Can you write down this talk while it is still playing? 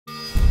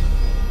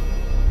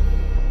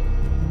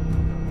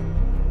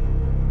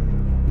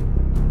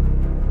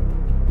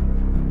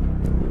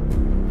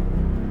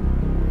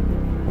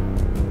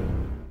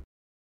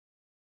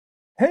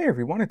Hey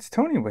everyone, it's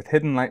Tony with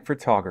Hidden Light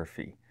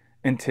Photography,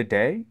 and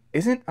today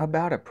isn't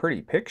about a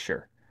pretty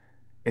picture.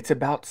 It's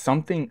about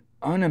something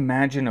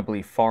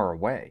unimaginably far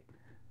away,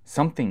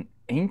 something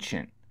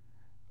ancient,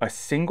 a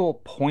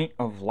single point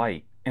of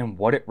light and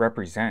what it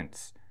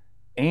represents,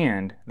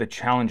 and the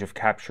challenge of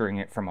capturing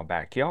it from a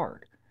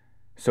backyard.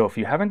 So if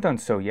you haven't done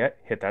so yet,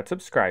 hit that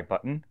subscribe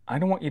button. I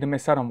don't want you to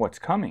miss out on what's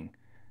coming.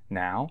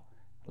 Now,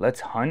 let's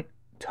hunt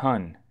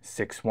Ton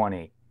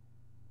 618.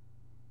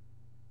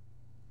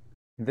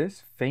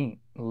 This faint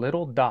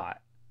little dot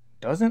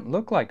doesn't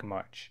look like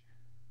much,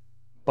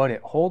 but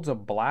it holds a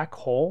black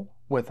hole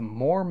with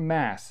more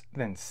mass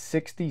than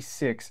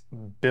 66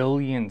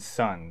 billion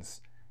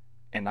suns,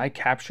 and I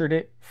captured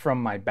it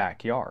from my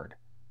backyard.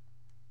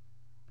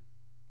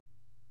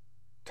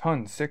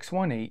 Ton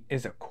 618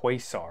 is a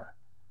quasar,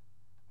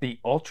 the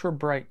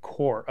ultra-bright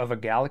core of a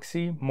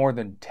galaxy more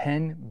than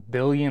 10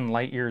 billion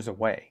light years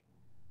away,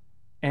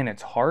 and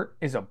its heart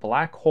is a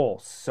black hole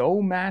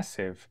so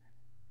massive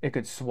it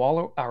could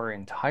swallow our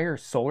entire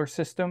solar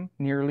system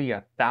nearly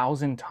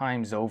 1,000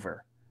 times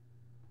over.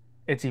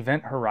 Its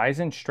event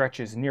horizon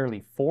stretches nearly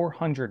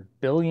 400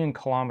 billion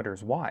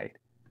kilometers wide.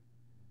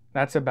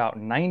 That's about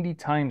 90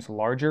 times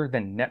larger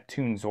than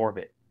Neptune's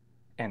orbit,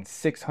 and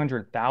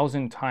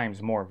 600,000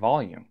 times more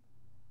volume.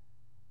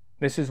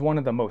 This is one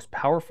of the most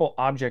powerful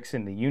objects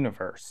in the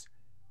universe,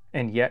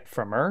 and yet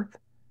from Earth,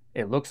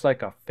 it looks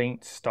like a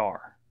faint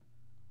star.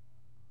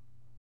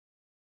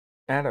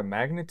 At a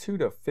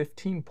magnitude of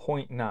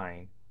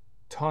 15.9,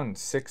 Ton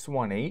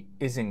 618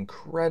 is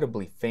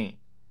incredibly faint.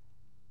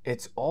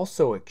 It's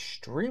also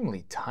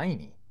extremely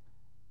tiny.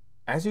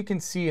 As you can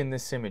see in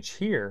this image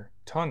here,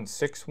 Ton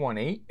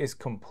 618 is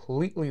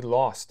completely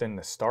lost in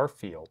the star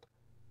field.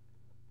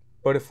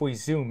 But if we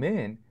zoom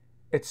in,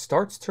 it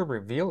starts to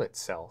reveal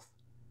itself.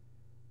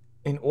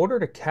 In order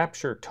to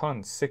capture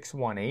Ton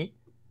 618,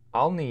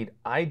 I'll need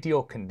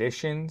ideal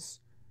conditions,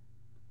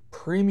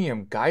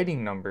 premium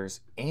guiding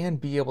numbers, and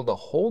be able to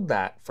hold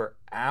that for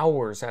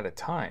hours at a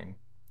time,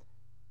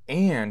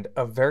 and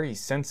a very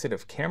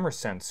sensitive camera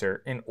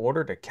sensor in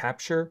order to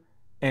capture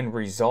and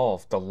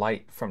resolve the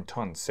light from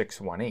Ton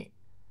 618.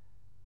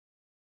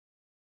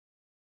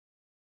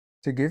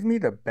 To give me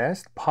the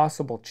best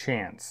possible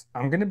chance,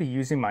 I'm going to be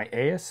using my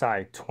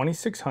ASI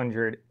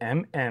 2600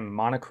 mm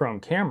monochrome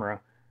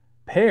camera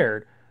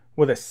paired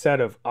with a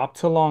set of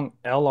Optolong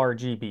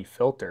LRGB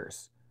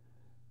filters.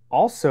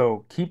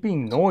 Also,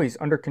 keeping noise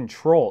under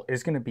control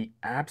is going to be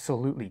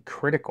absolutely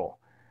critical.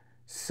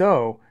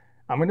 So,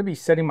 I'm going to be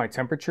setting my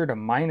temperature to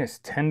minus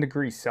 10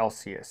 degrees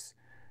Celsius.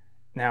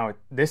 Now, at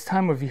this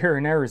time of year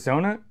in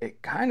Arizona,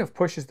 it kind of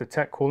pushes the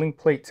tech cooling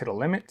plate to the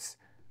limits,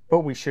 but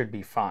we should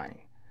be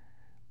fine.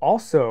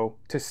 Also,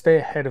 to stay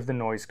ahead of the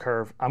noise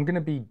curve, I'm going to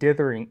be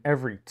dithering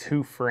every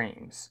 2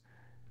 frames.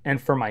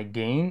 And for my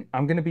gain,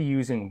 I'm going to be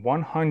using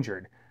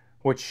 100,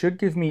 which should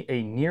give me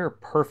a near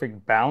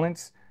perfect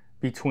balance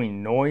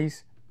between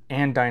noise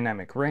and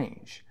dynamic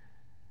range.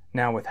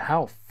 Now, with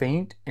how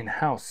faint and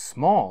how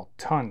small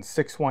Ton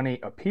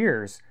 618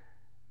 appears,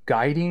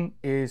 guiding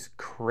is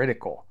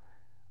critical.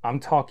 I'm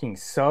talking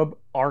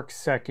sub-arc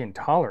second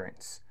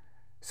tolerance.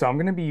 So I'm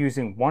going to be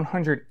using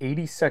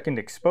 180-second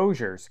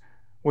exposures,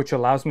 which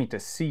allows me to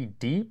see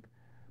deep,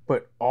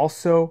 but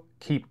also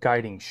keep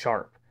guiding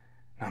sharp.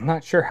 I'm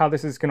not sure how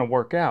this is going to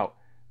work out,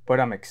 but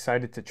I'm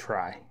excited to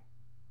try.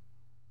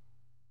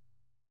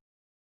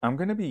 I'm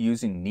going to be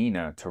using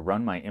Nina to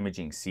run my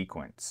imaging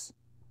sequence,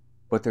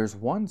 but there's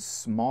one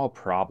small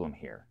problem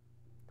here.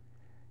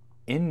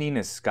 In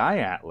Nina's Sky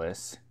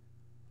Atlas,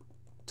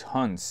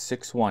 Ton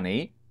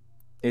 618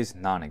 is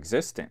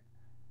non-existent.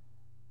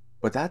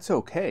 But that's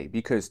okay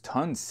because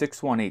Ton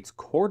 618's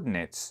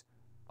coordinates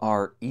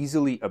are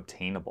easily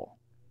obtainable.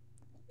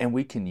 And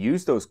we can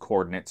use those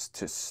coordinates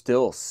to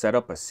still set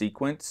up a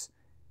sequence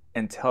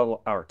and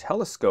tell our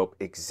telescope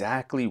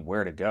exactly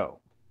where to go.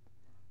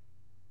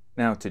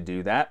 Now to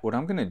do that, what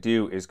I'm going to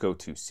do is go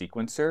to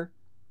Sequencer,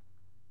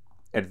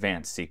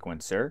 Advanced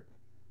Sequencer,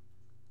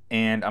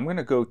 and I'm going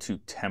to go to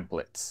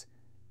Templates.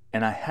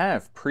 And I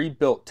have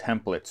pre-built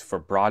templates for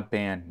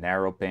broadband,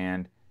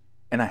 narrowband,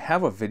 and I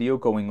have a video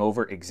going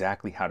over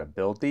exactly how to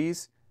build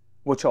these,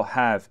 which I'll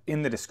have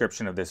in the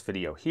description of this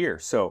video here.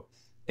 So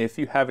if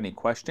you have any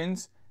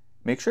questions,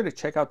 make sure to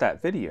check out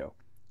that video.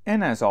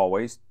 And as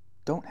always,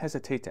 don't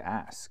hesitate to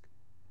ask.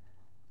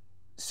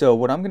 So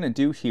what I'm going to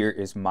do here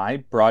is my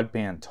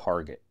broadband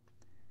target.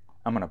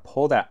 I'm going to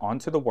pull that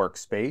onto the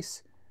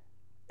workspace,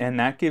 and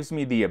that gives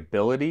me the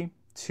ability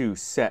to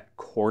set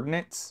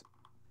coordinates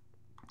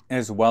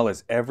as well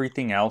as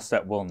everything else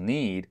that we'll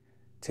need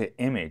to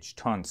image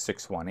Ton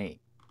 618.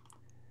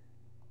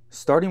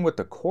 Starting with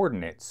the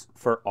coordinates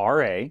for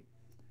RA,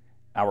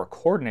 our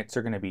coordinates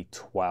are going to be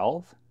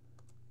 12,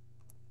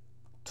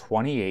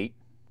 28,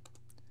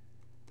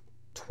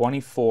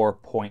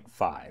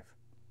 24.5.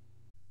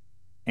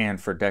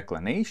 And for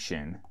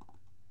declination,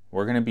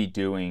 we're going to be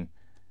doing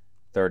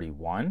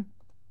 31,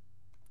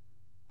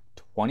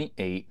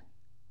 28,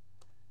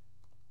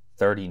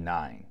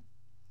 39.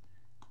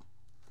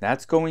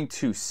 that's going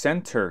to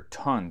center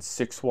ton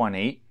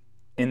 618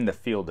 in the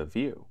field of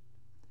view.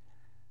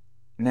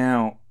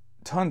 Now,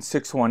 ton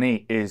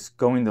 618 is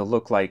going to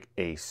look like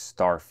a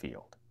star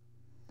field.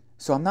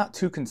 So I'm not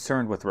too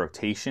concerned with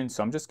rotation,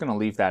 so I'm just going to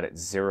leave that at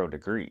 0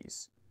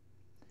 degrees.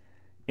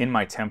 In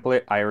my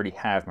template, I already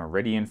have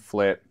meridian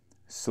flip,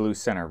 slew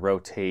center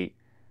rotate,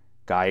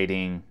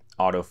 guiding,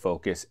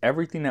 autofocus,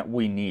 everything that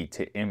we need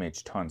to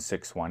image ton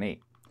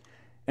 618.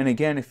 And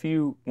again, if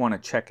you want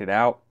to check it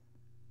out,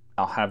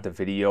 I'll have the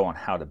video on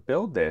how to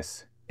build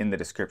this in the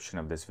description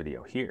of this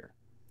video here.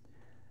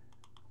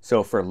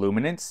 So for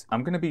luminance,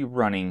 I'm going to be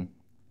running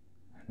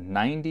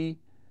 90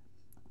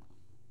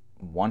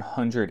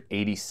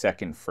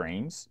 180-second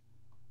frames.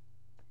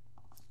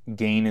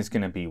 Gain is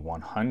going to be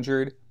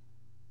 100,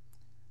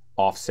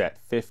 offset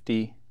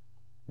 50,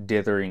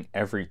 dithering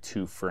every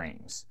 2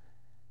 frames.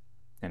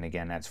 And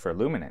again, that's for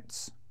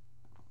luminance.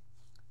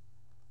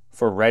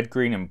 For red,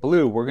 green, and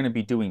blue, we're going to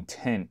be doing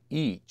 10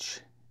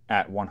 each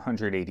at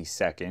 180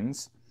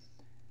 seconds.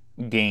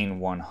 Gain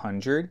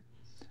 100,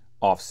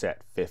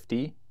 offset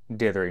 50,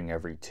 dithering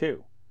every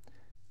 2.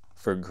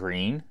 For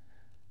green,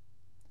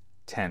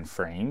 10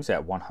 frames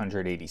at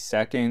 180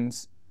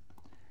 seconds.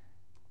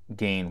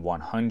 Gain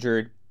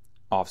 100,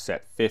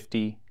 offset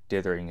 50,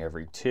 dithering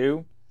every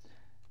 2.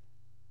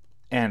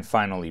 And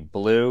finally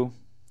blue,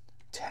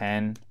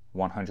 10,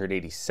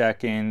 180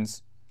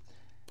 seconds.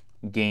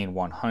 Gain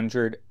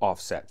 100,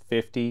 offset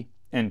 50,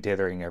 and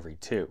dithering every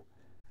 2.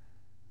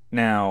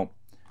 Now,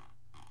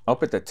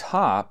 up at the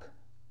top,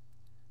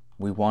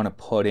 we want to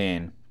put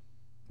in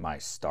my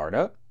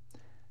startup,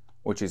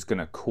 which is going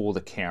to cool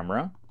the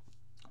camera.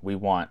 We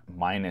want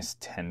minus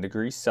 10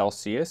 degrees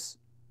Celsius.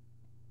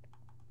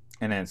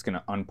 And then it's going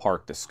to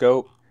unpark the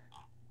scope.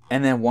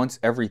 And then once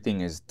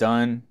everything is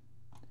done,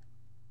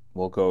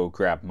 we'll go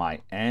grab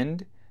my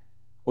end,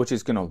 which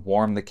is going to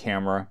warm the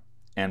camera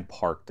and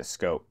park the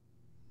scope.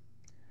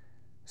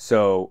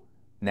 So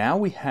now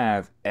we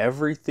have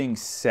everything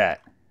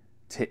set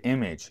to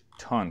image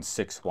ton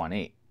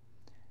 618.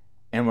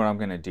 And what I'm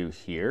going to do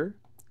here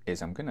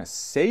is I'm going to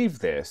save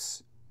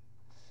this,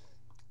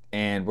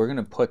 and we're going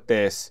to put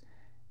this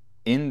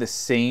in the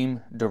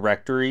same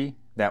directory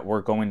that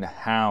we're going to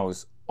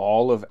house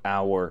all of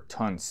our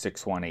ton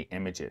 618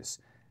 images.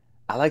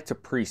 I like to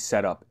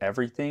pre-set up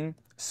everything,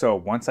 so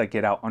once I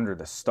get out under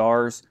the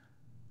stars,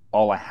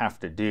 all I have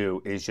to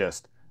do is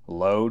just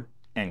load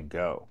and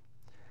go.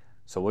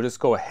 So we'll just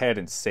go ahead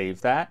and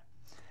save that,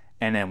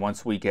 and then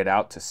once we get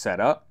out to set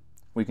up,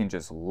 we can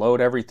just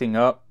load everything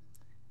up,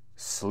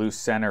 slew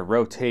center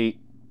rotate,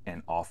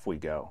 and off we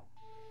go.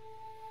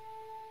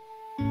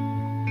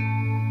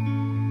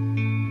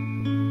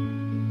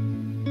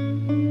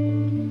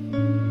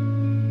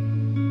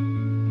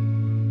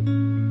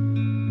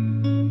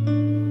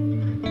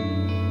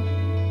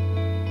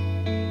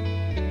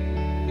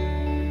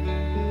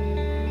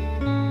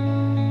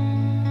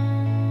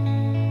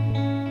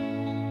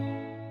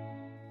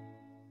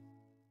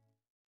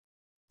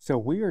 So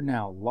we are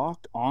now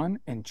locked on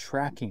and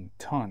tracking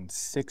ton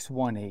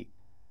 618.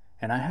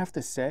 And I have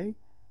to say,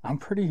 I'm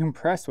pretty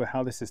impressed with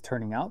how this is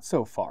turning out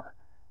so far.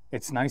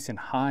 It's nice and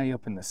high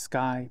up in the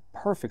sky,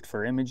 perfect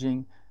for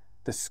imaging.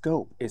 The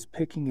scope is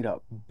picking it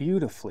up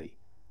beautifully,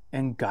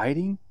 and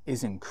guiding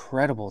is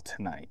incredible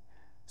tonight.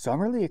 So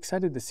I'm really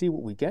excited to see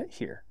what we get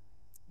here.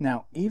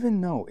 Now, even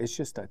though it's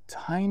just a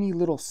tiny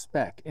little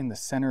speck in the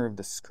center of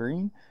the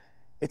screen,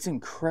 it's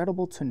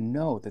incredible to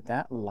know that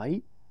that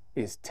light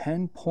is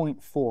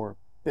 10.4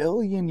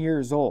 billion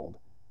years old,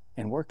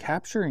 and we're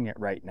capturing it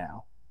right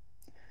now.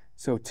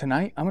 So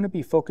tonight I'm going to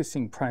be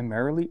focusing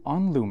primarily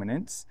on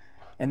luminance,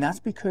 and that's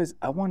because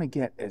I want to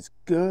get as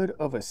good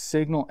of a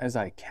signal as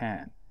I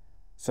can.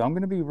 So I'm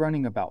going to be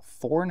running about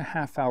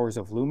 4.5 hours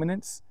of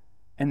luminance,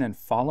 and then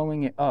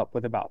following it up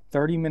with about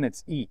 30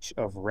 minutes each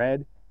of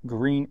red,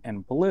 green,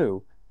 and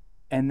blue,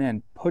 and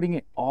then putting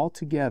it all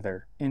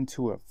together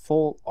into a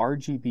full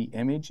RGB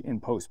image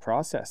in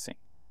post-processing.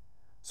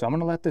 So I'm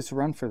going to let this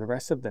run for the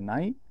rest of the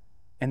night,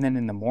 and then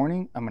in the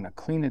morning I'm going to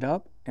clean it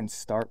up and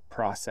start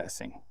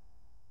processing.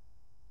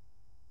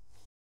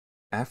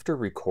 After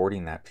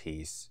recording that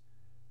piece,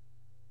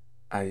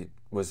 I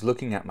was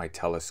looking at my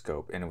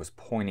telescope and it was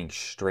pointing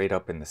straight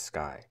up in the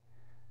sky.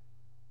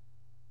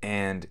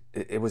 And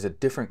it was a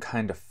different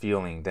kind of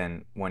feeling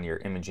than when you're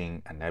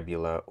imaging a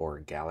nebula or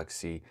a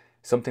galaxy,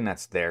 something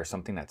that's there,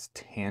 something that's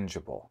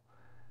tangible.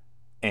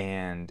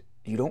 And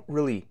you don't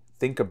really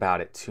think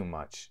about it too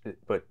much,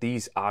 but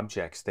these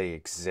objects, they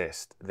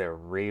exist, they're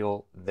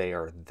real, they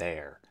are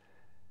there.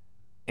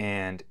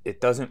 And it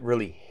doesn't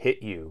really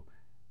hit you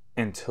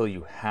until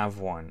you have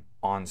one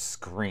on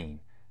screen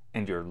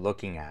and you're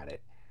looking at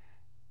it.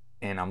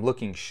 And I'm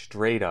looking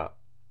straight up,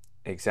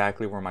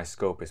 exactly where my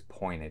scope is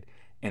pointed.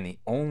 And the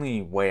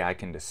only way I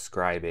can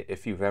describe it,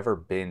 if you've ever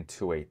been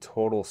to a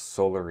total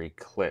solar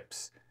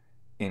eclipse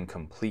in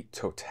complete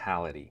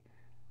totality,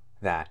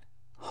 that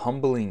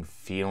humbling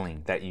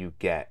feeling that you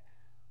get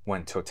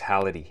when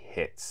totality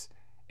hits,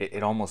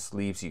 it almost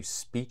leaves you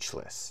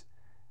speechless.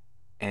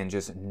 And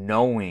just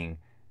knowing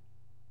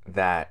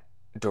that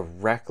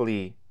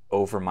directly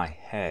over my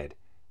head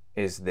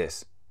is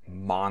this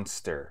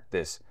monster,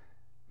 this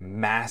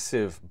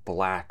massive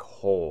black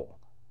hole.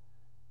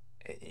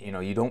 You know,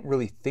 you don't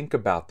really think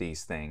about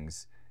these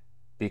things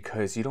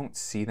because you don't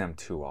see them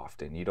too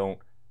often. You don't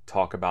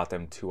talk about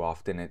them too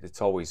often.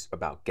 It's always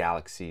about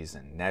galaxies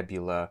and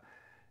nebula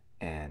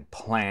and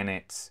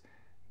planets,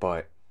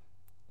 but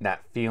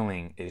that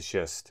feeling is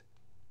just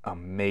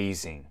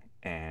amazing,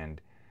 and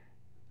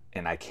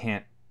I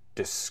can't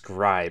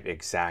describe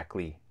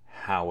exactly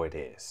how it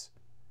is.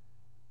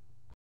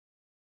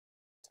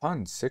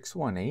 Sun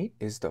 618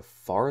 is the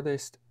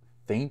farthest,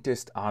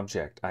 faintest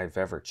object I've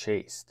ever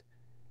chased,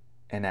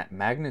 and at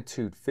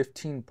magnitude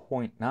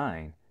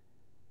 15.9,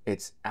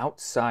 it's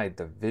outside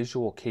the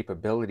visual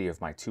capability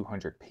of my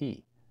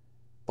 200p,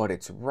 but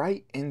it's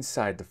right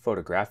inside the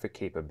photographic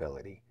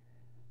capability.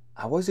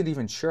 I wasn't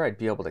even sure I'd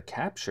be able to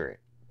capture it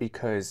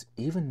because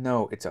even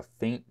though it's a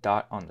faint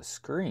dot on the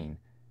screen,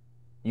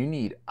 you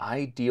need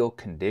ideal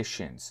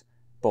conditions,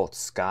 both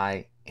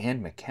sky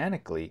and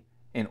mechanically,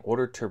 in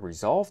order to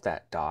resolve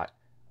that dot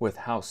with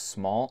how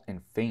small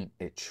and faint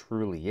it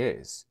truly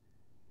is.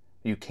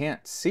 You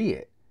can't see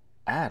it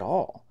at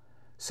all,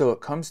 so it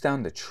comes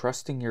down to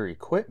trusting your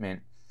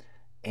equipment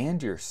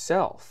and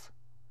yourself.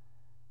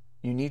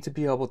 You need to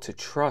be able to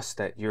trust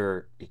that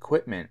your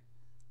equipment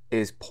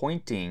is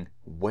pointing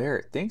where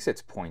it thinks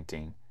it's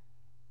pointing,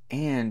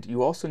 and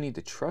you also need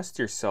to trust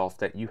yourself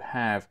that you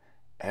have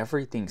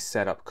everything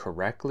set up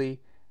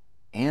correctly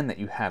and that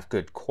you have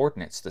good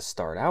coordinates to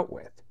start out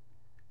with.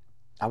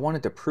 I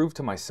wanted to prove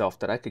to myself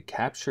that I could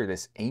capture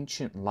this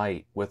ancient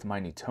light with my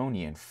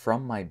Newtonian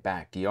from my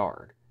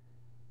backyard.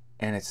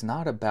 And it's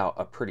not about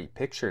a pretty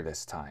picture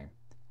this time.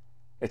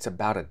 It's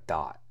about a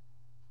dot.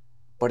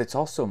 But it's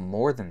also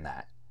more than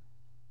that.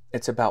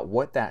 It's about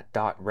what that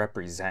dot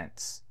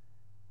represents.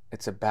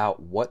 It's about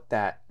what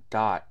that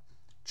dot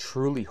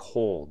truly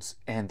holds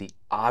and the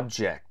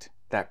object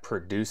that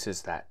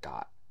produces that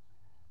dot.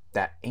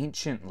 That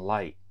ancient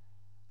light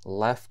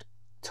left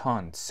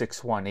Sun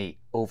 618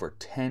 over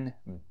 10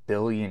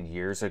 billion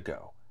years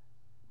ago,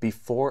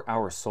 before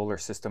our solar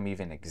system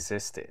even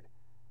existed.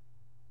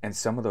 And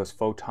some of those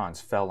photons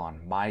fell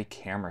on my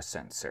camera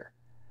sensor.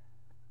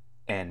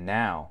 And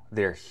now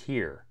they're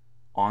here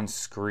on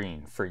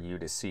screen for you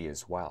to see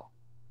as well.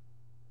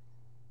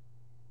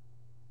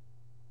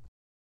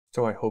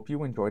 So I hope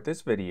you enjoyed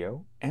this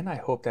video, and I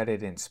hope that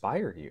it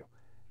inspired you.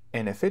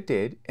 And if it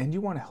did, and you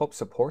want to help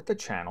support the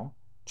channel,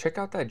 check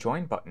out that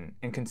join button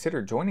and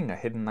consider joining a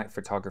Hidden Light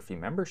Photography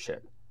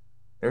membership.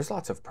 There's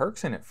lots of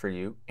perks in it for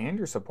you, and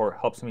your support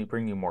helps me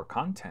bring you more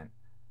content.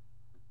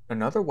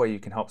 Another way you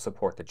can help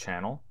support the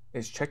channel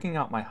is checking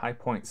out my High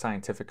Point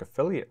Scientific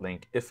affiliate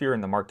link if you're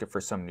in the market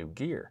for some new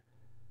gear.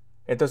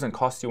 It doesn't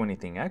cost you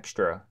anything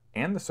extra,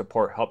 and the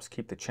support helps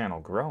keep the channel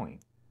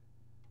growing.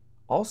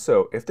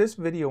 Also, if this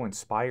video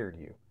inspired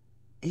you,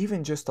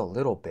 even just a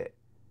little bit,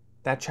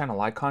 that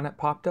channel icon that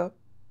popped up,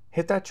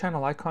 hit that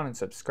channel icon and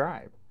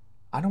subscribe.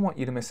 I don't want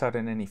you to miss out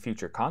on any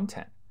future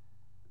content.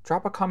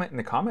 Drop a comment in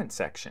the comment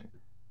section.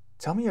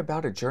 Tell me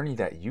about a journey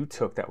that you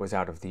took that was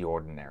out of the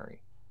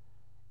ordinary.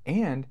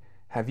 And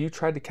have you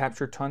tried to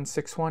capture Sun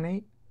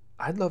 618?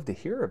 I'd love to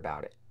hear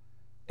about it.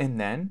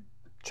 And then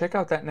check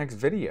out that next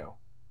video.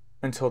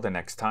 Until the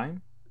next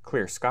time,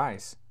 clear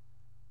skies.